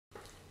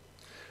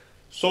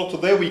So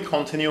today we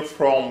continue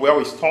from where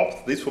we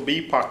stopped. This will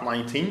be part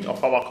 19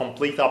 of our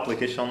complete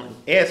application in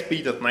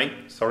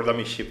ASP.NET. Sorry, let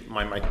me shift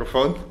my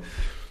microphone.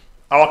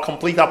 Our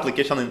complete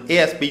application in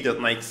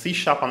ASP.NET, C#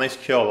 and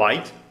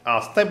SQLite,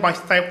 step by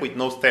step with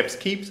no step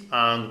skips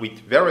and with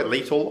very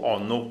little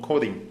or no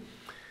coding.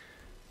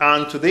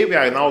 And today we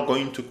are now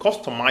going to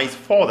customize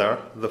further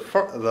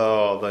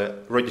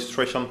the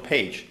registration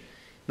page.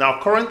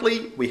 Now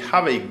currently we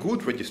have a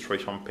good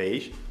registration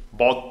page,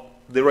 but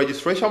the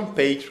registration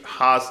page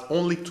has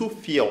only two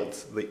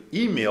fields, the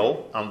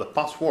email and the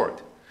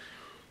password.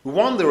 We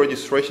want the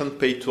registration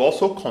page to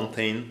also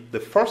contain the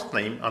first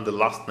name and the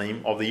last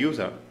name of the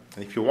user.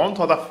 And if you want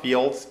other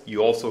fields,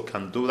 you also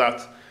can do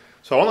that.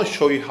 So I want to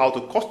show you how to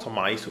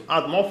customize to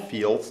add more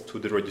fields to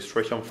the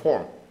registration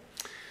form.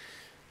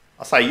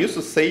 As I used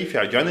to say, if you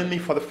are joining me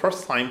for the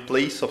first time,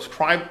 please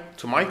subscribe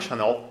to my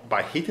channel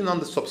by hitting on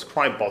the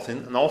subscribe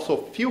button, and also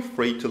feel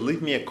free to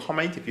leave me a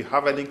comment if you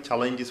have any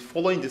challenges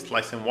following this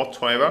lesson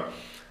whatsoever.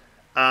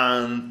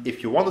 And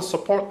if you want to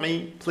support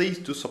me, please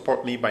do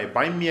support me by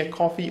buying me a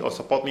coffee or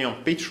support me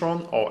on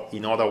Patreon or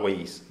in other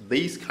ways.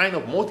 This kind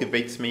of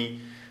motivates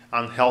me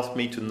and helps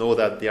me to know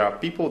that there are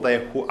people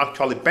there who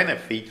actually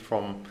benefit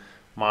from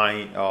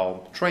my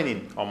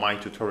training or my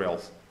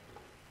tutorials.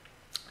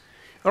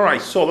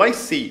 Alright, so let's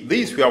see,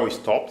 this is where we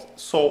stopped.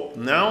 So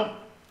now,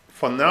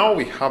 for now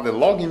we have the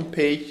login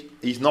page.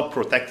 It's not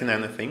protecting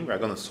anything. We're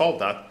going to solve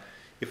that.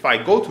 If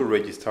I go to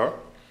register,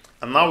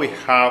 and now we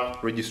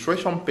have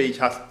registration page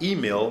has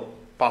email,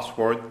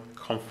 password,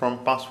 confirm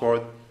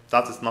password.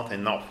 That is not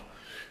enough.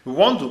 We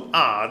want to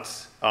add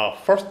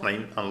first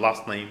name and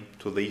last name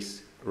to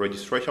this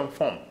registration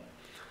form.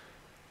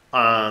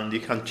 And you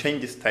can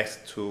change this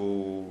text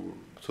to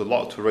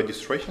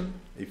registration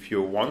if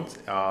you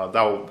want.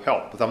 That will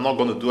help, but I'm not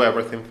going to do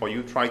everything for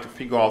you. Try to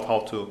figure out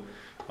how to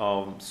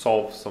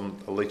solve some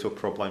little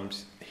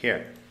problems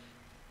here.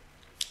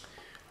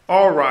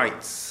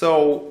 Alright,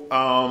 so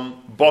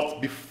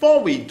but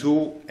before we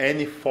do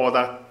any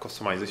further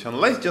customization,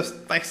 let's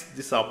just test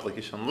this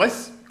application.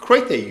 Let's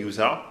create a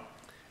user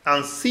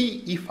and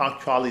see if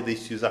actually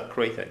this user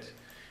created.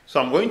 So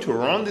I'm going to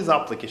run this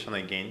application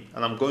again,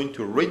 and I'm going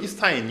to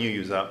register a new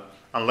user,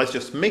 and let's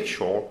just make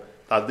sure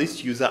that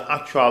this user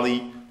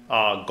actually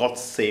got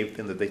saved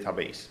in the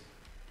database.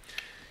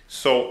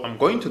 So I'm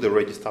going to the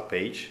register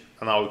page,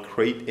 and I will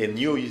create a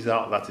new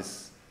user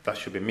that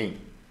should be me.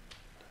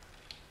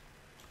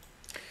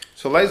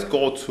 So let's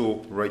go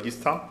to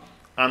register,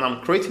 and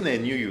I'm creating a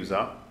new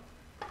user.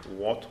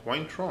 What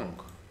went wrong?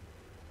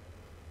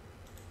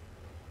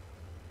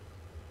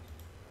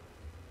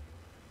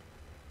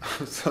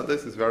 So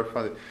this is very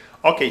funny.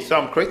 Okay, so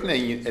I'm creating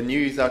a new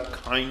user,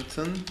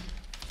 Kyneton.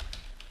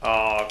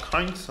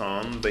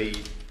 Kyneton,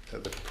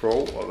 the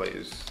pro, or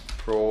is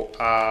pro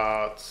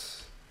at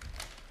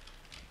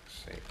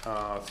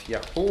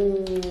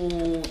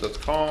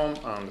yahoo.com,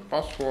 and the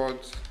password.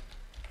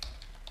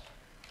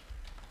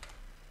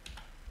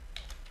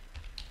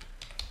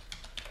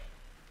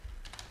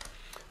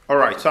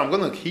 Alright, so I'm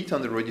going to hit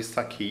on the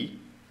register key,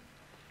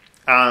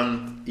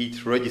 and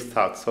it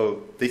registered,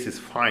 so this is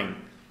fine.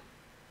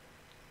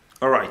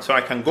 Alright, so I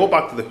can go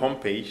back to the home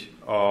page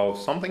or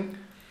something.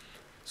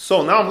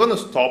 So now I'm going to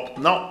stop.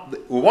 Now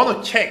we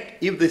want to check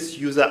if this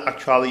user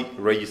actually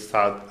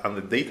registered and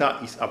the data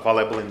is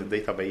available in the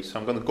database. So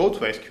I'm going to go to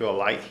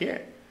SQLite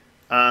here,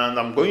 and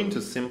I'm going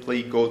to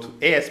simply go to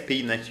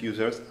ASP.NET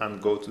users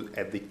and go to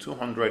edit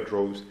 200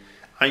 rows,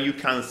 and you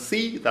can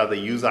see that the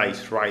user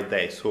is right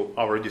there. So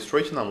our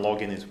registration and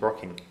login is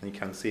working. And you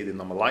can see the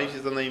normalized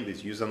username,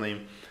 this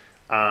username,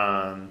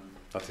 and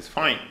that is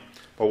fine.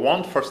 But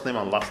one first name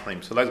and last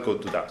name. So let's go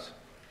do that.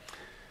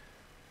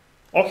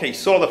 Okay,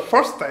 so the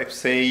first step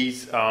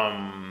says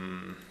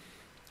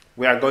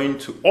we are going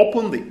to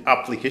open the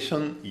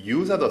application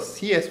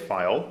user.cs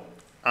file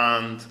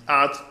and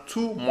add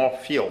two more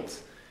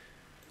fields.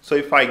 So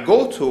if I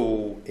go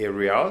to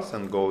areas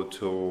and go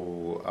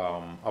to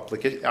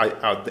application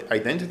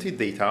identity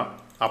data,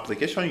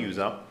 application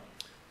user,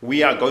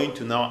 we are going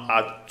to now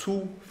add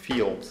two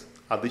fields,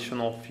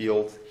 additional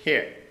fields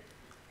here.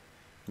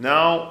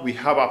 Now we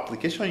have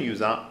application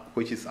user,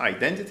 which is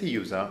identity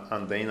user,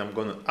 and then I'm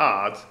going to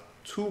add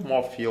two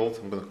more fields.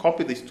 I'm going to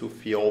copy these two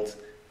fields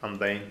and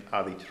then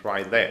add it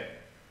right there.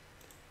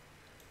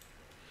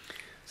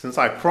 Since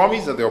I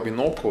promised that there will be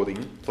no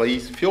coding,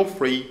 please feel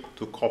free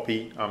to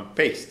copy and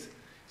paste.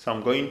 So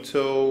I'm going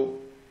to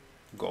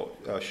go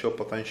show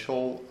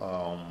potential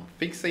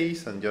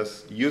fixes and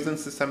just using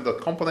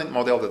system.component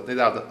model, the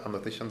data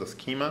annotation, the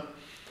schema.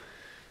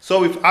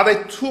 So we've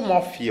added two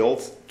more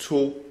fields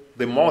to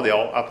the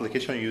model,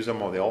 application user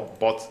model,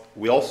 but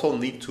we also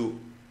need to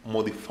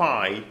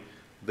modify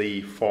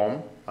the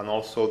form and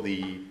also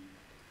the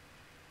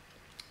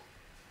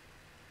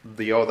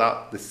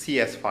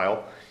CS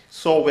file.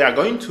 So we are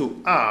going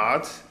to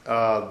add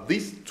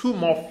these two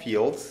more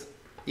fields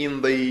in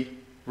the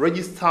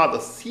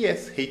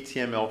register.cs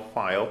HTML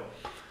file.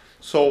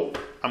 So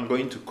I'm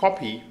going to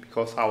copy,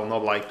 because I will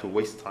not like to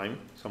waste time.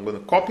 So I'm going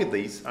to copy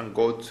this and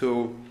go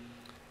to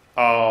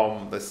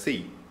let's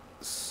see,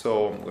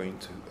 So I'm going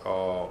to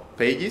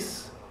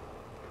Pages,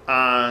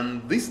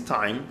 and this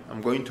time I'm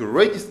going to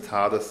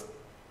register this.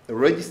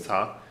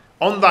 Register.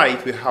 Under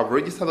it we have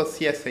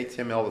register.cs,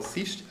 HTML,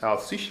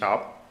 C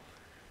Sharp,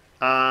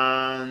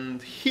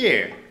 and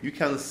here you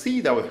can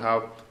see that we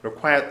have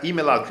required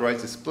email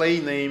address,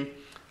 display name,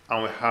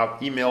 and we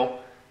have email.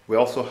 We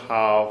also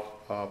have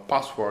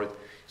password.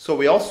 So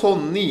we also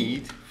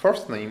need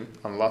first name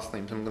and last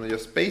name. So I'm going to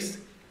just paste.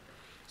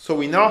 So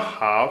we now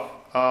have,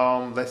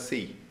 let's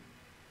see.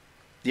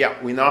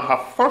 Yeah, we now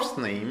have first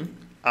name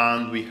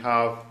and we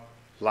have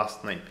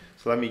last name.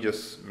 So let me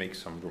just make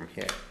some room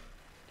here.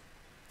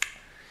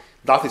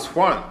 That is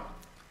one.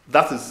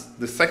 That is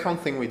the second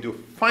thing we do.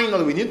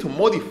 Finally, we need to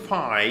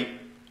modify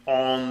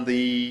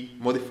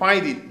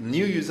the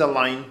new user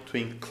line to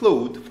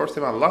include first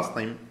name and last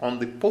name on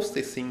the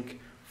post-async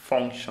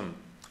function.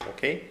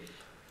 Okay.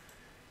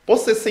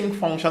 Post-async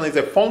function is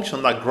a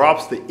function that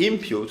grabs the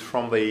input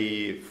from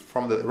the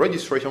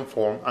registration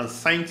form and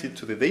sends it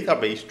to the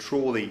database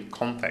through the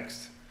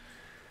context.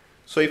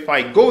 So if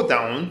I go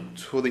down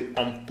to the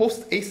on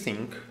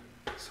post-async,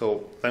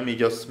 so let me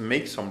just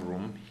make some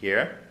room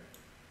here.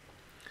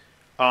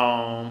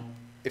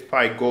 If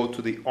I go to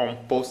the on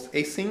post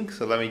async,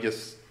 so let me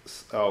just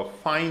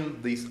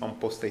find this on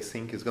post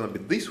async is going to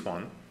be this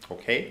one.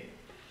 Okay.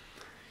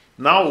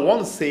 Now we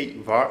want to say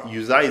var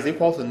user is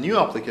equal to new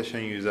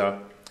application user.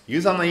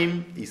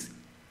 Username is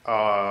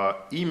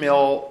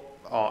email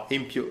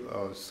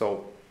input.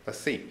 So let's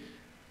see.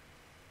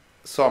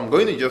 So I'm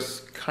going to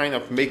just kind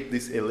of make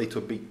this a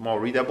little bit more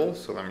readable.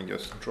 So let me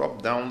just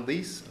drop down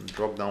this and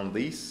drop down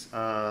this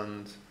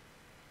and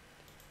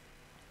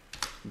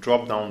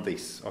drop down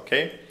this.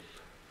 Okay,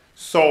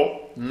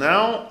 so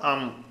now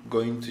I'm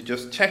going to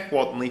just check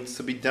what needs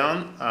to be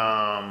done.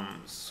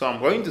 So I'm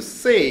going to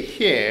say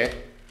here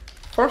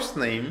first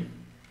name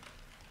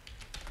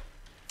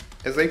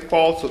is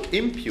equal to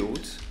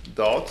input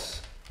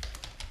dot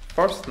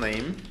first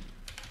name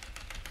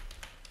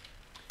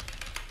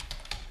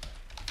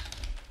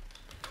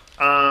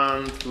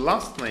and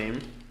last name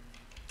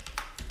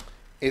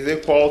is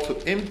equal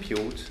to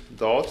input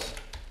dot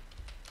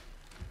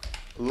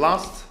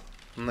last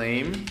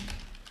name.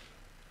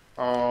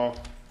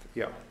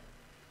 Yeah,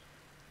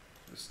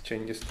 just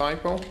change this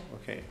typo.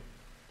 Okay,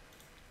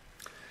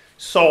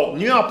 so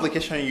new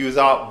application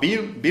user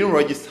being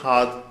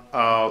registered,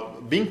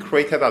 being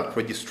created at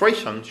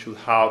registration should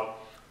have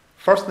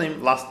first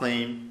name, last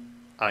name,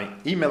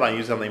 and email and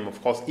username.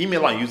 Of course,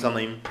 email and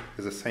username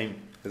is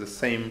the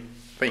same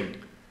thing.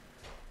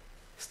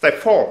 Step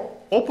 4: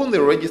 open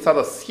the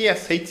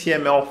register.cs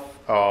HTML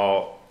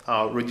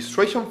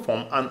registration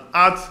form and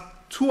add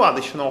 2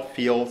 additional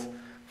fields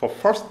for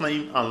first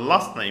name and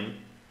last name,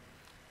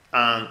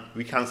 and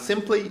we can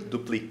simply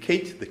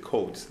duplicate the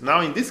codes.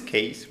 Now in this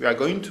case we are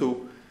going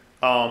to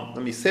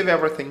let me save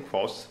everything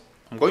first.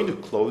 I'm going to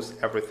close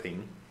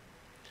everything,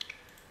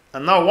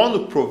 and now I want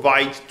to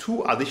provide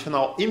 2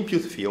 additional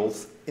input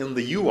fields in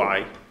the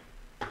UI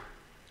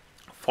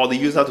for the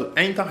user to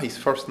enter his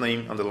first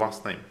name and the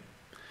last name.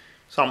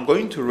 So I'm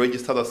going to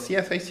register the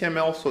CS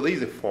HTML. So there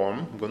is a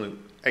form. I'm going to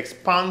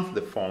expand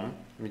the form.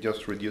 Let me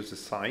just reduce the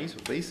size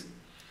of this.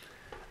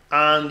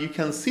 And you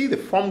can see the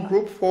form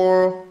group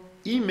for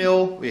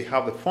email. We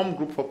have the form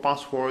group for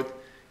password.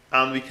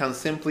 And we can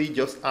simply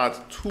just add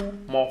 2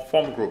 more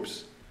form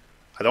groups.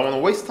 I don't want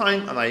to waste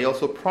time, and I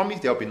also promise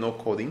there will be no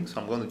coding.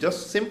 So I'm going to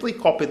just simply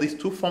copy these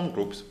 2 form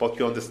groups, but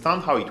you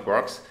understand how it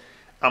works.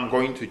 I'm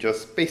going to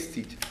just paste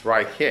it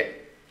right here.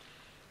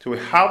 So we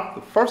have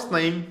the first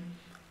name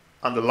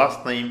and the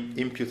last name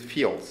input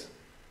fields.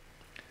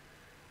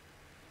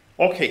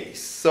 Okay,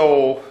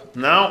 so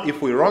now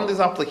if we run this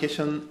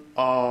application,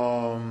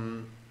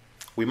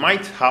 we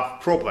might have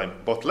problem,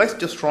 but let's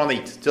just run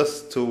it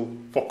just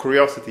for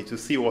curiosity to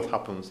see what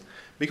happens,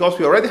 because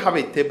we already have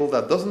a table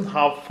that doesn't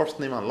have first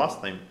name and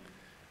last name,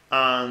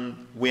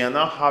 and we are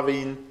now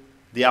having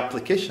the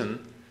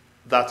application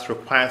that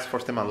requires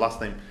first name and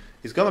last name.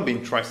 It's going to be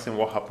interesting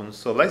what happens.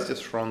 So let's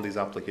just run this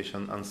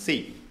application and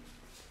see.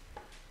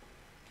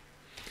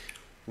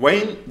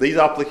 When this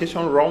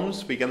application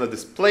runs, we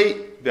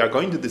are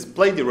going to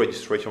display the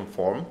registration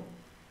form,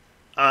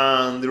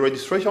 and the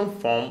registration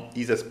form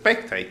is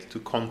expected to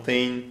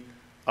contain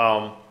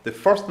the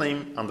first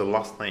name and the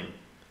last name.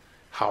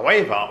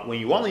 However, when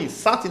you want to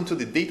insert into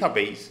the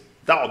database,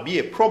 that will be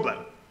a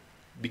problem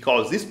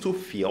because these 2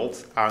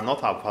 fields are not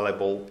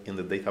available in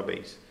the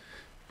database.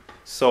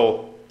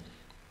 So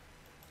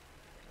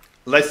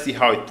let's see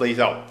how it plays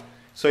out.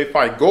 So if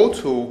I go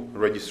to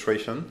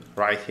registration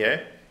right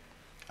here,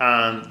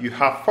 and you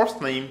have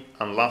first name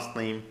and last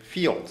name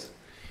fields.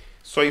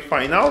 So if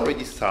I now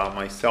register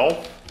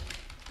myself,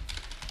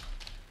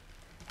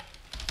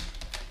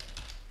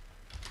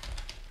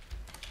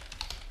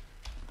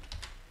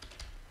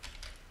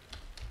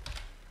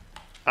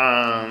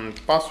 and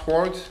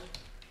password,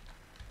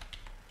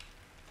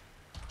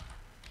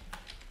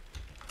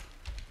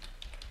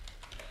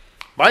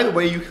 by the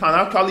way, you can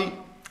actually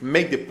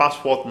make the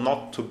password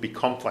not to be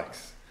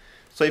complex.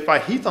 So if I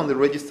hit on the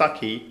register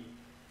key,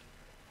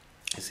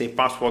 I say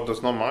password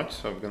does not match,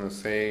 so I'm going to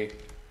say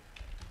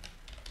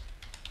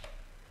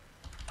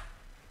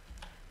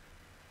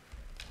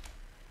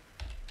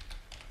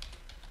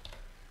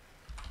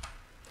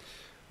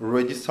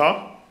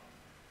register.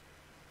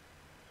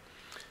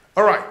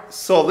 Alright,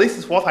 so this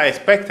is what I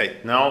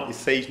expected. Now it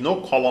says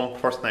no column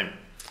first name,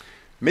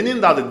 meaning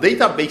that the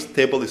database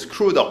table is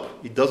screwed up.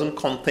 It doesn't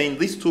contain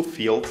these two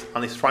fields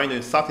and it's trying to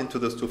insert into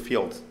those two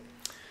fields.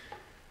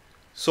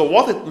 So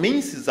what it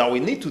means is that we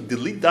need to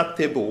delete that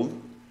table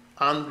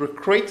and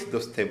recreate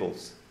those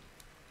tables.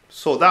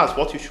 So that's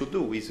what you should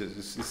do.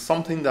 It's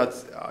something that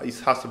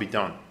has to be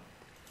done.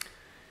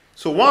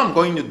 So what I'm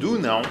going to do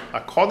now,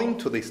 according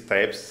to the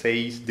steps,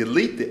 says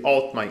delete the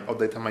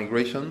data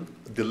migration,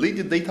 delete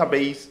the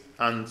database,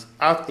 and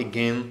add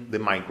again the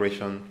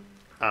migration.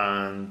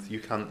 And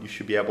you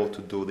should be able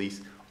to do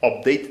this.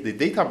 Update the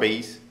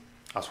database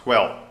as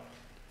well.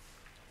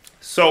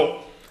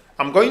 So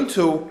I'm going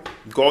to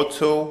go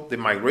to the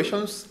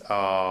migrations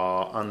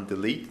and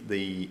delete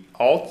the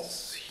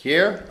alts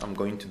here. I'm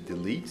going to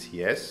delete,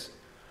 yes.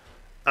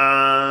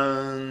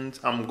 And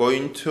I'm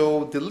going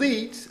to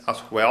delete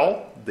as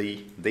well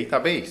the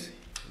database,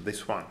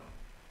 this one.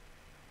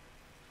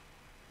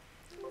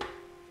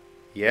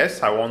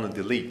 Yes, I want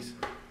to delete.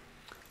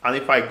 And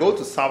if I go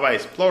to Server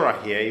Explorer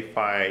here, if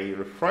I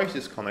refresh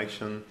this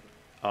connection,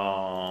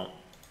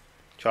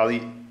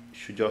 Charlie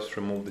should just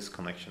remove this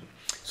connection.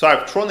 So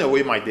I've thrown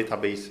away my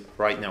database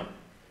right now.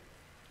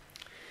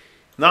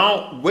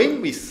 Now,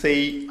 when we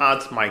say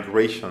add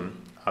migration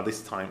at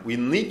this time, we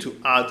need to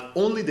add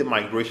only the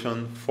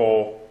migration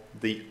for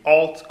the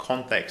alt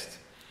context,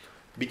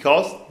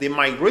 because the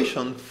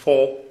migration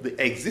for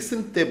the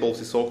existing tables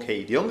is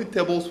okay. The only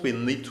tables we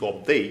need to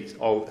update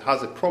or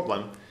has a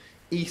problem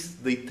is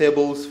the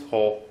tables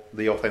for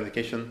the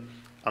authentication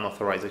and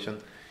authorization.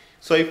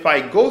 So if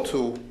I go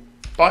to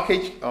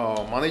Package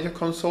Manager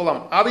Console,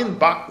 I'm adding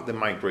back the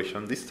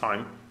migration. This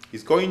time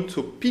it's going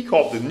to pick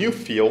up the new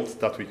fields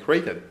that we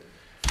created.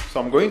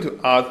 So I'm going to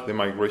add the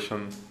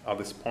migration at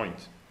this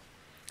point.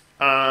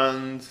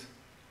 And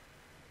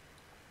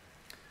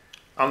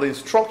the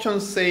instruction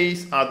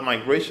says add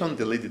migration,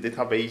 delete the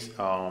database,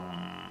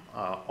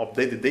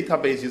 update the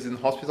database using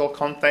hospital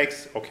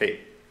context.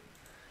 Okay.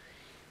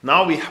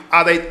 Now we have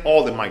added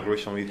all the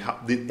migration. We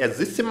have the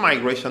existing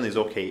migration is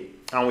okay,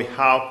 and we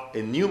have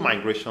a new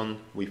migration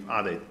we've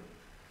added.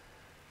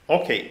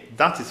 Okay,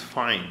 that is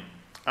fine.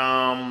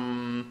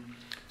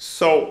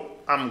 So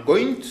I'm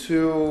going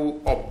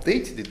to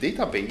update the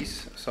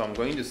database. So I'm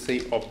going to say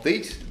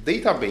update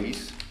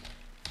database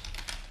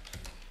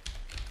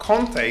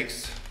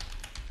context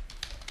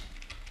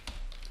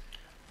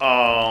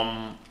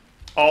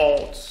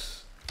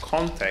alt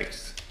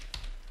context.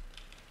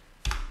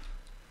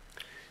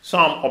 So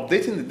I'm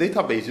updating the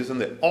database using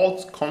the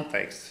alt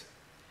context.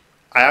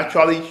 I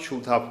actually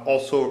should have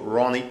also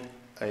run it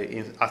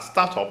at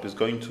startup. Is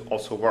going to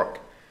also work.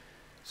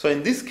 So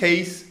in this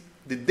case,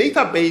 the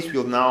database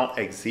will now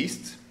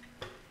exist,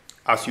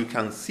 as you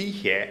can see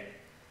here,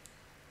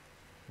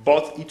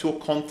 but it will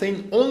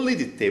contain only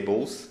the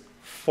tables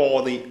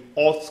for the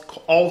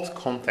alt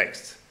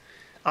context.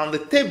 And the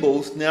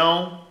tables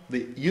now,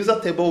 the user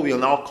table will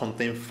now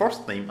contain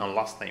first name and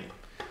last name.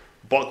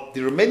 But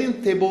the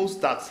remaining tables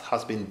that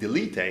has been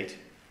deleted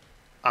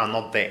are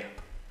not there.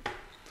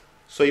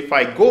 So if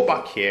I go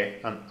back here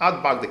and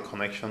add back the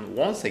connection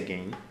once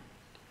again,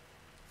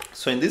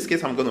 so in this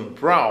case I'm going to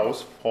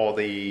browse for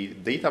the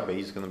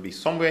database. It's going to be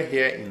somewhere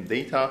here in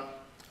data.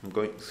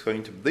 It's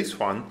going to be this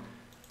one,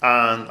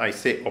 and I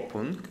say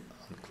open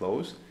and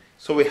close.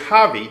 So we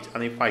have it,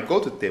 and if I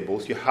go to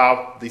tables, you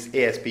have this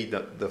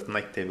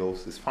ASP.NET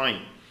tables is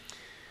fine.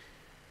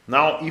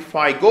 Now, if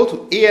I go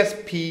to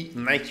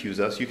ASP.NET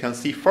users, you can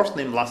see first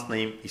name, last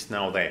name is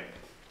now there.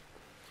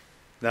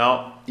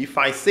 Now, if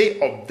I say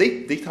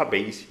update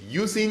database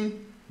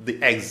using the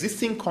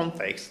existing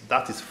context,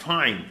 that is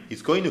fine.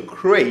 It's going to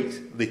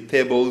create the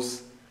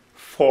tables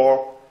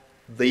for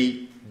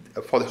the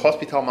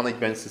hospital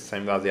management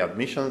system, that's the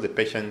admissions, the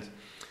patient.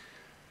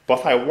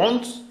 But I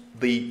want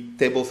the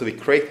tables to be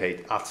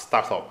created at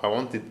startup. I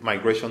want the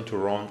migration to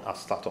run at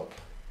startup.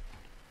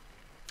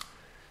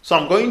 So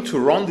I'm going to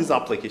run this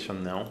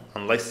application now,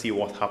 and let's see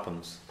what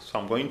happens. So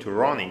I'm going to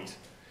run it,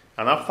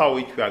 and after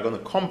which we are going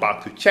to come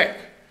back to check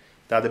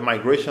that the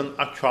migration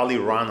actually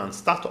ran at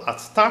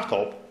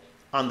startup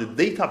and the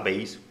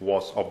database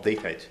was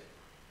updated.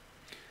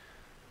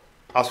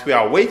 As we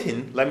are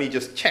waiting, let me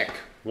just check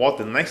what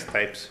the next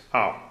steps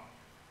are.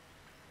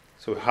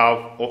 So we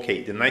have,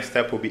 okay, the next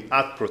step will be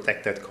add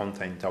protected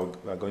content that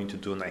we're going to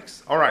do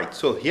next. All right,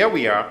 so here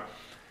we are.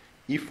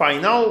 If I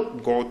now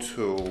go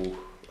to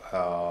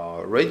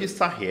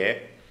register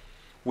here,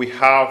 we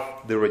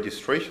have the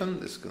registration.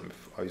 This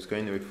is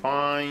going to be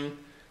fine.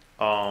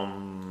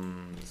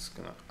 It's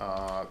going to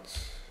add.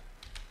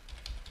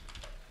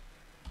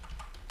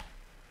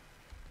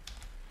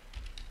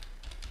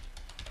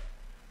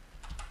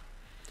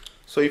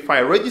 So if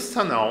I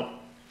register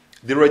now,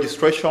 the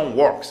registration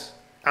works.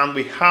 And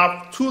we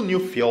have two new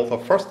fields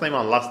of first name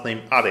and last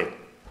name added.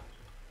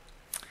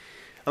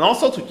 And And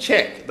also to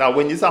check that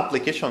when this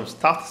application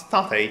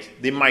started,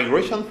 the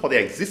migration for the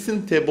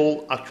existing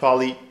table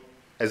actually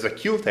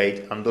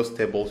executed and those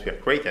tables were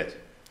created.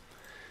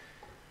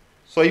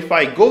 So if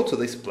I go to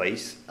this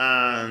place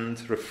and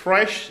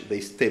refresh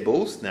these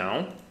tables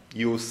now,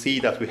 you will see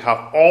that we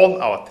have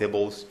all our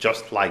tables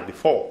just like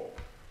before.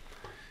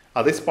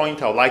 At this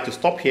point, I would like to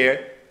stop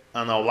here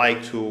and I would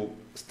like to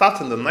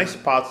start in the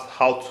next part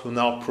how to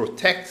now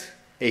protect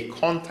a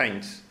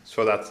content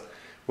so that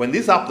when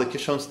this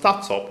application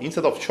starts up,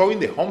 instead of showing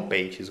the home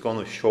page, it's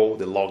going to show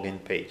the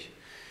login page.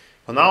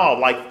 For now, I would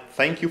like to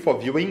thank you for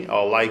viewing.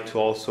 I would like to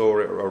also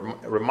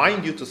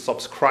remind you to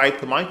subscribe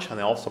to my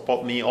channel.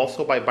 Support me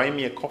also by buying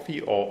me a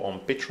coffee or on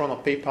Patreon or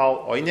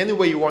PayPal, or in any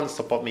way you want to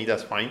support me,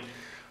 that's fine.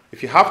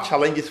 If you have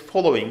challenges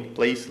following,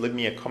 please leave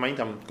me a comment.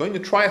 I'm going to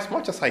try as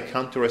much as I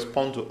can to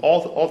respond to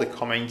all the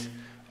comments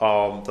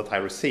that I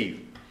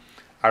receive.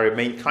 I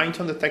remain kind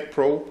on the Tech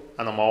Pro,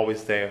 and I'm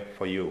always there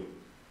for you.